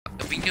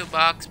we can do a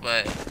box,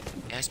 but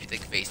it has to be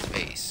like face to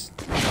face.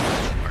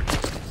 Or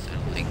instead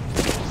of like,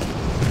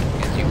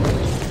 because you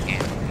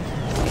can't.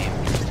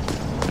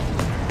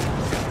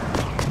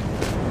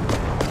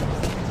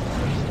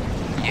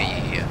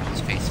 Yeah.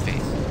 It's face to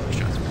face.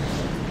 Trust me.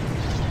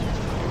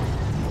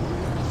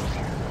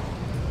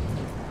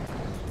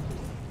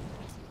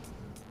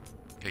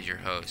 Because you're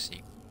host.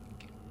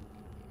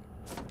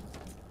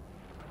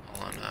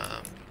 Hold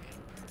on.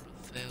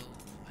 Fail.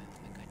 I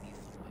think I need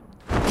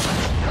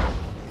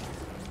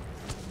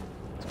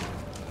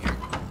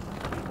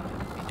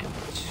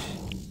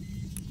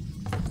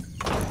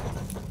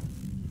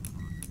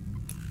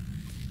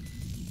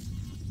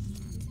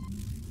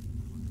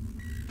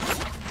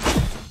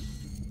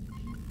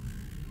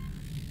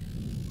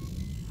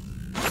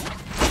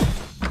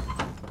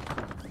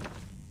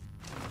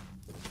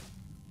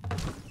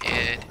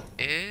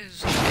It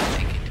is. I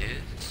think it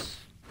is.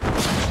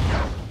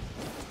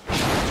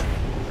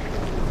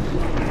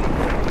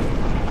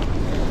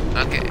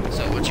 Okay,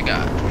 so what you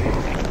got?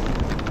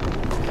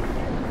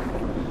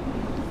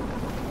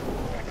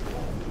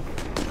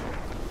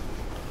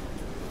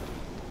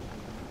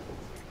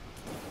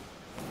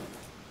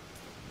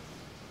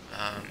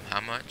 How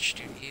much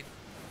do you need?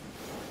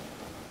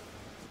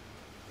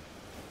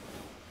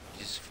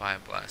 Just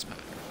 5 blast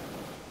powder.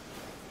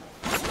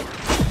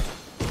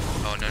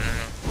 Oh, no.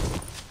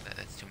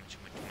 That's too much.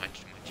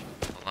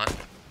 Hold on.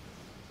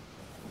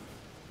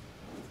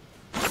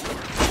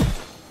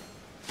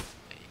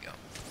 There you go.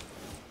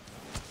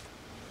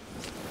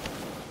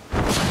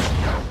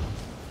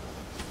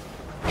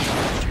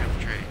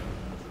 Trade.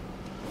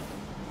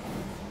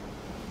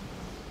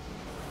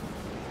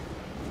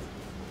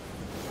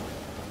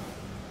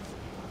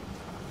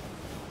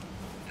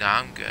 Nah,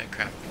 I'm good at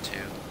crafting too.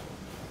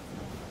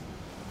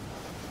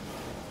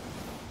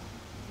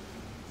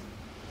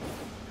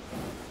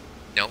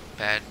 Nope,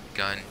 bad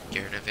gun.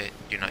 Get rid of it.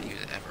 Do not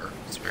use it ever.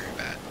 It's very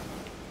bad.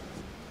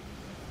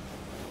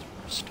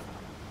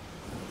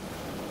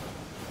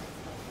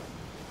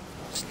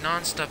 It's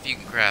non-stuff you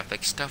can craft,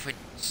 like stuff in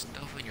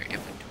your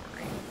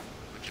inventory.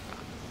 What you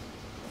got?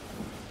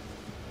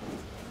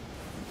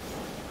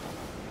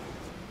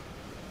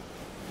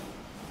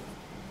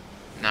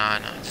 Nah.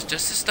 It's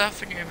just the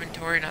stuff in your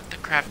inventory, not the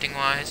crafting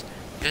wise.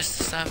 Just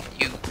the stuff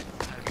you have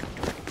in your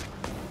inventory.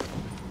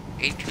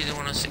 82 to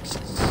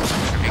 106s. What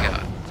have you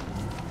got?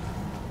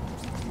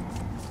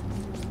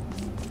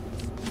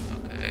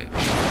 Okay,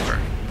 over.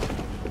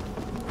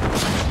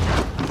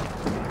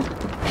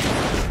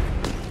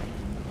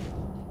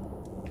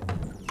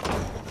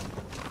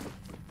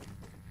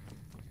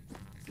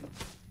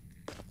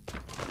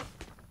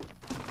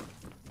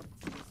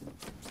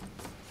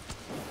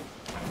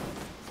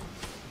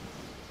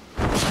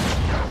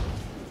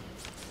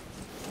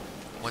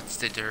 What's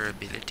the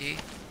durability?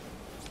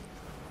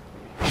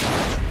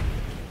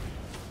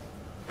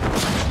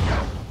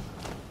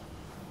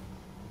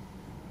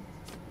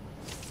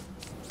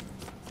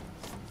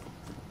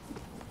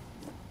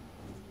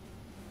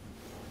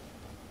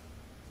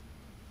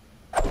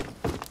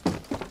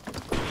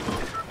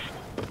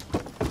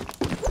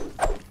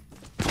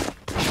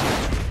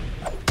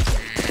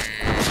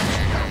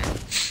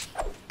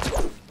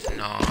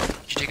 No,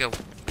 you take a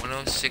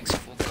 106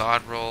 full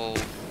god roll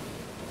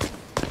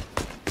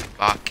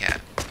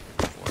bobcat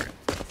for it.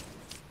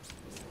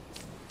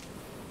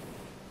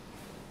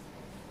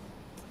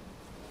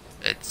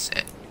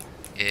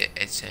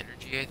 It's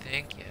energy, I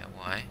think. Yeah,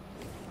 why?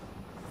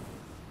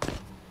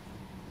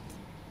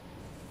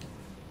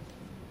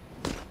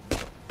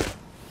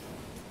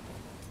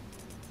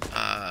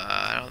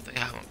 I don't think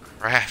I have a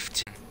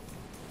craft.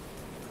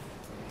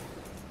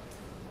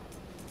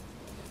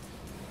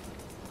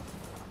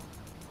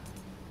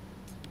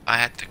 I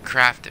had to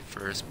craft it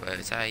first, but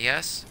is that a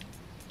yes?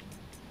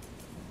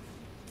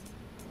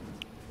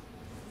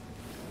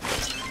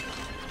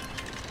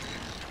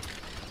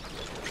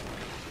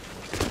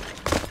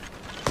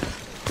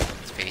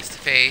 It's face to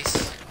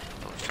face.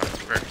 Oh, shots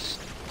first.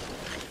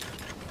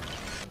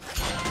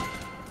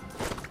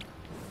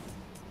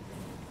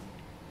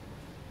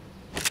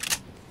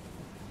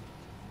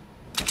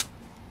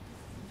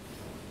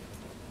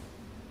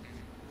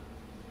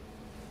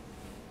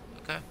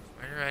 Okay,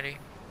 when you're ready.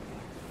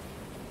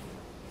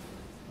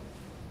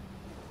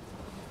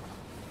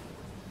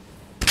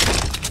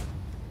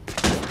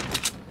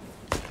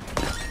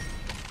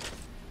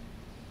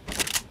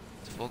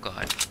 Full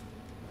god.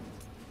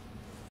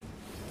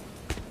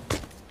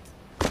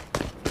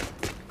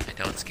 I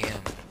don't scam.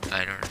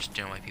 I don't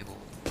understand why people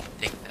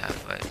think that,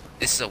 but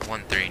this is a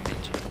 130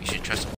 ninja. You should trust